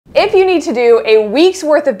If you need to do a week's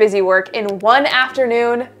worth of busy work in one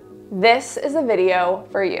afternoon, this is a video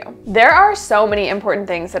for you. There are so many important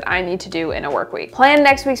things that I need to do in a work week. Plan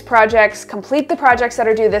next week's projects, complete the projects that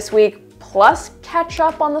are due this week, plus catch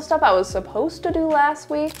up on the stuff I was supposed to do last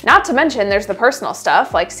week. Not to mention there's the personal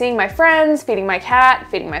stuff like seeing my friends, feeding my cat,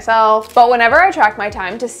 feeding myself. But whenever I track my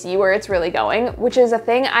time to see where it's really going, which is a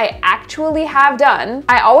thing I actually have done,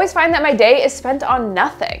 I always find that my day is spent on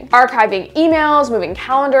nothing. Archiving emails, moving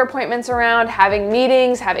calendar appointments around, having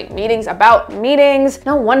meetings about meetings.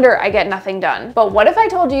 No wonder I get nothing done. But what if I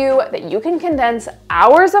told you that you can condense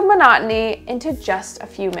hours of monotony into just a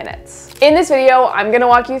few minutes? In this video, I'm gonna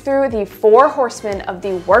walk you through the 4 horsemen of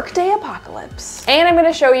the workday apocalypse. And I'm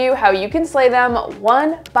gonna show you how you can slay them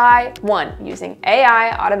one by one using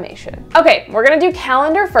AI automation. Okay, we're gonna do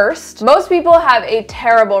calendar first. Most people have a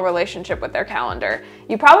terrible relationship with their calendar.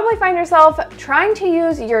 You probably find yourself trying to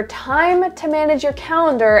use your time to manage your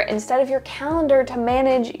calendar instead of your calendar to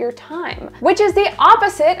manage your time, which is the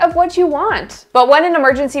opposite of what you want. But when an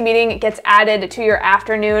emergency meeting gets added to your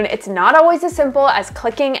afternoon, it's not always as simple as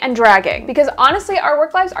clicking and dragging, because honestly, our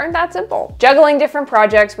work lives aren't that simple. Juggling different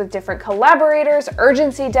projects with different collaborators,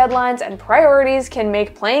 urgency deadlines, and priorities can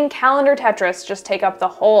make playing calendar Tetris just take up the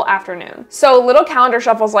whole afternoon. So little calendar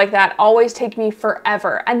shuffles like that always take me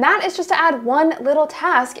forever, and that is just to add one little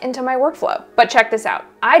task into my workflow. But check this out.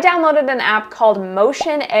 I downloaded an app called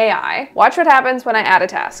Motion AI. Watch what happens when I add a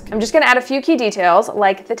task. I'm just gonna add a few key details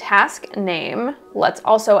like the task name. Let's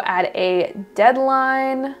also add a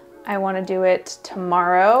deadline. I wanna do it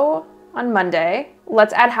tomorrow on Monday.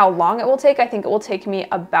 Let's add how long it will take. I think it will take me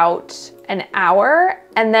about an hour.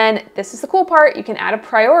 And then this is the cool part, you can add a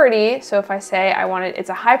priority. So if I say it's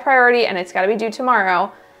a high priority and it's gotta be due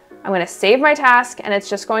tomorrow, I'm gonna save my task and it's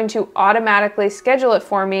just going to automatically schedule it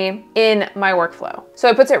for me in my workflow. So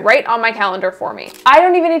it puts it right on my calendar for me. I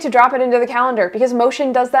don't even need to drop it into the calendar because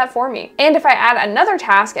Motion does that for me. And if I add another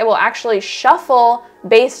task, it will actually shuffle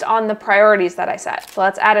based on the priorities that I set. So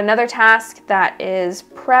let's add another task that is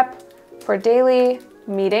prep for daily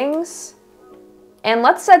meetings. And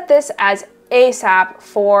let's set this as ASAP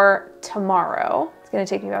for tomorrow. Gonna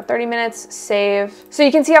take me about 30 minutes, save. So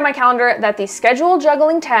you can see on my calendar that the schedule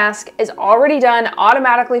juggling task is already done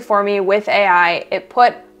automatically for me with AI. It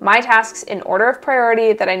put my tasks in order of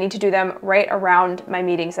priority that I need to do them right around my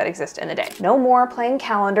meetings that exist in the day. No more playing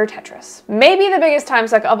calendar Tetris. Maybe the biggest time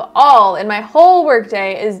suck of all in my whole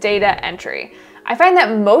workday is data entry. I find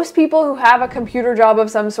that most people who have a computer job of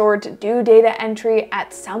some sort do data entry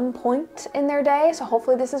at some point in their day, so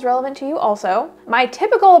hopefully this is relevant to you also. My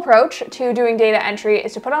typical approach to doing data entry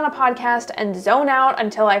is to put on a podcast and zone out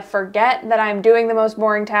until I forget that I'm doing the most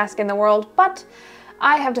boring task in the world, but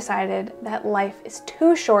I have decided that life is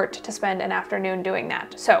too short to spend an afternoon doing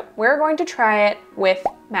that. So we're going to try it with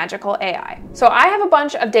Magical AI. So I have a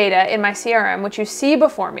bunch of data in my CRM, which you see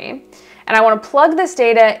before me, and I want to plug this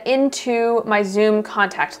data into my Zoom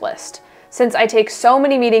contact list. Since I take so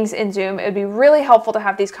many meetings in Zoom, it would be really helpful to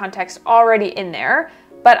have these contacts already in there,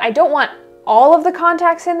 but I don't want all of the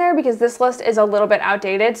contacts in there because this list is a little bit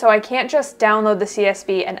outdated, so I can't just download the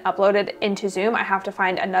CSV and upload it into Zoom. I have to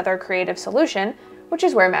find another creative solution, which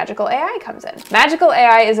is where Magical AI comes in. Magical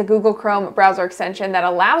AI is a Google Chrome browser extension that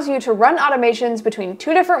allows you to run automations between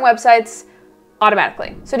 2 different websites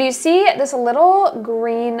automatically. So do you see this little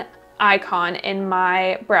green icon in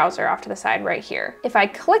my browser off to the side right here? If I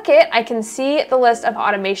click it, I can see the list of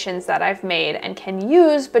automations that I've made and can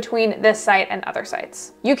use between this site and other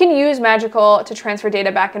sites. You can use Magical to transfer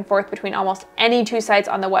data back and forth between almost any 2 sites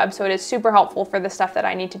on the web, so it is super helpful for the stuff that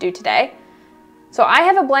I need to do today. So I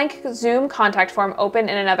have a blank Zoom contact form open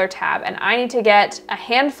in another tab, and I need to get a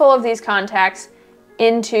handful of these contacts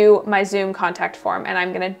into my Zoom contact form, and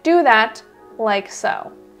I'm gonna do that like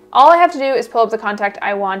so. All I have to do is pull up the contact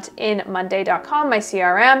I want in monday.com, my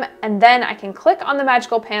CRM, and then I can click on the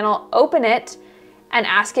Magical panel, open it, and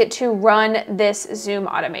ask it to run this Zoom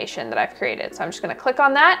automation that I've created. So I'm just gonna click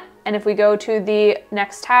on that, and if we go to the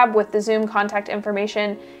next tab with the Zoom contact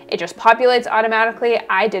information, it just populates automatically.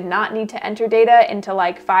 I did not need to enter data into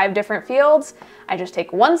like 5 different fields. I just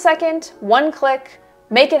take 1 second, 1 click,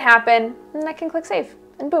 make it happen, and I can click save,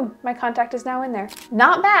 and boom, my contact is now in there.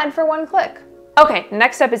 Not bad for 1 click. Okay,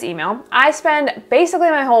 next step is email. I spend basically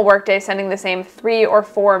my whole workday sending the same 3 or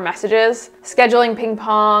 4 messages, scheduling ping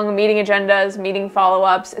pong, meeting agendas, meeting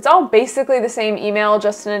follow-ups. It's all basically the same email,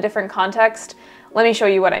 just in a different context. Let me show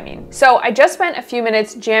you what I mean. So I just spent a few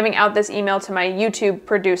minutes jamming out this email to my YouTube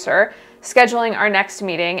producer, scheduling our next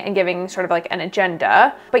meeting and giving sort of like an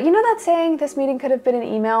agenda. But you know that saying, this meeting could have been an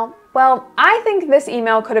email? Well, I think this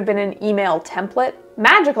email could have been an email template.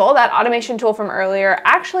 Magical, that automation tool from earlier,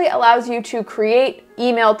 actually allows you to create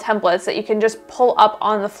email templates that you can just pull up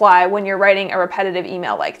on the fly when you're writing a repetitive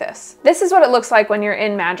email like this. This is what it looks like when you're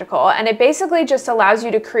in Magical, and it basically just allows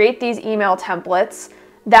you to create these email templates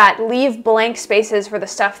that leave blank spaces for the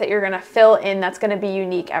stuff that you're gonna fill in that's gonna be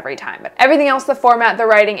unique every time. But everything else, the format, the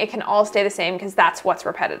writing, it can all stay the same because that's what's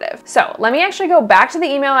repetitive. So let me actually go back to the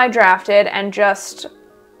email I drafted and just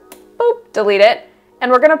boop, delete it.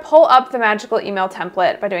 And we're gonna pull up the Magical email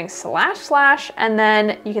template by doing // and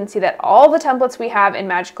then you can see that all the templates we have in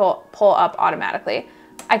Magical pull up automatically.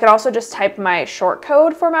 I could also just type my short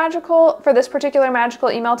code for Magical, for this particular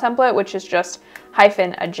Magical email template, which is just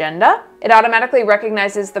 -agenda. It automatically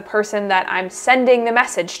recognizes the person that I'm sending the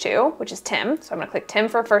message to, which is Tim. So I'm gonna click Tim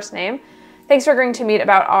for first name. Thanks for agreeing to meet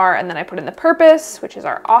about our, and then I put in the purpose, which is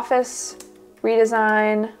our office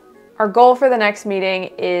redesign. Our goal for the next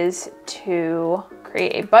meeting is to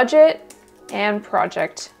create a budget and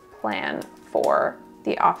project plan for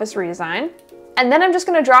the office redesign. And then I'm just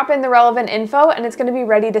gonna drop in the relevant info and it's gonna be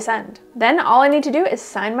ready to send. Then all I need to do is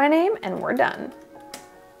sign my name and we're done.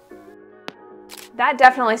 That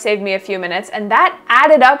definitely saved me a few minutes, and that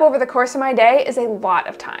added up over the course of my day is a lot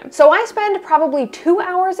of time. So I spend probably 2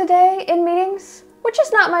 hours a day in meetings, which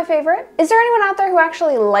is not my favorite. Is there anyone out there who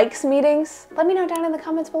actually likes meetings? Let me know down in the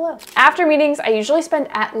comments below. After meetings, I usually spend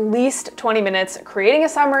at least 20 minutes creating a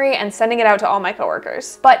summary and sending it out to all my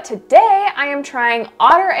coworkers. But today I am trying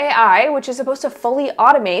Otter AI, which is supposed to fully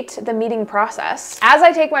automate the meeting process. As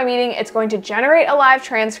I take my meeting, it's going to generate a live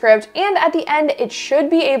transcript, and at the end, it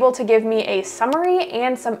should be able to give me a summary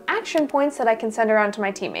and some action points that I can send around to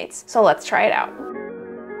my teammates. So let's try it out.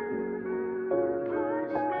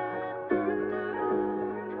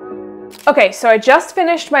 Okay, so I just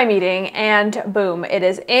finished my meeting and boom, it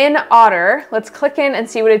is in Otter. Let's click in and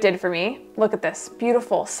see what it did for me. Look at this,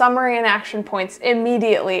 beautiful summary and action points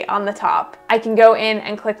immediately on the top. I can go in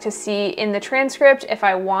and click to see in the transcript if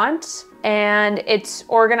I want, and it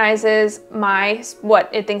organizes what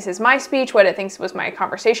it thinks is my speech, what it thinks was my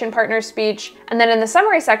conversation partner's speech. And then in the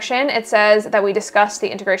summary section, it says that we discussed the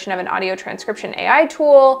integration of an audio transcription AI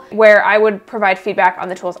tool, where I would provide feedback on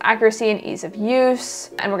the tool's accuracy and ease of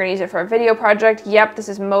use. And we're gonna use it for a video project. Yep, this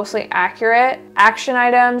is mostly accurate. Action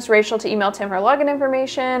items, Rachel to email Tim her login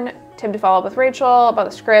information, Tim to follow up with Rachel about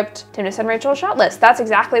the script, Tim to send Rachel a shot list. That's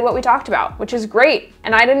exactly what we talked about, which is great.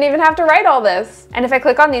 And I didn't even have to write all this. And if I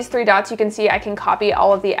click on these 3 dots, you can see I can copy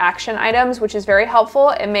all of the action items, which is very helpful.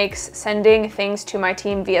 It makes sending things to my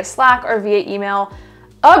team via Slack or via email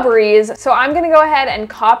a breeze. So I'm gonna go ahead and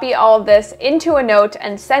copy all of this into a note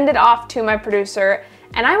and send it off to my producer.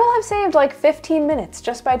 And I will have saved like 15 minutes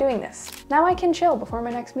just by doing this. Now I can chill before my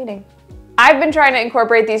next meeting. I've been trying to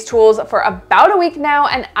incorporate these tools for about a week now,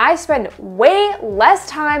 and I spend way less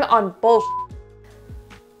time on Bullsh.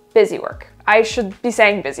 Busy work. I should be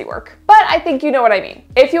saying busy work, but I think you know what I mean.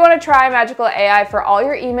 If you want to try Magical AI for all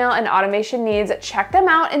your email and automation needs, check them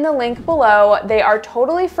out in the link below. They are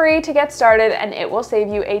totally free to get started, and it will save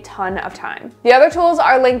you a ton of time. The other tools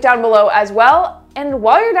are linked down below as well, and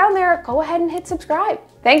while you're down there, go ahead and hit subscribe.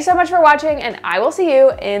 Thanks so much for watching, and I will see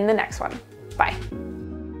you in the next one. Bye.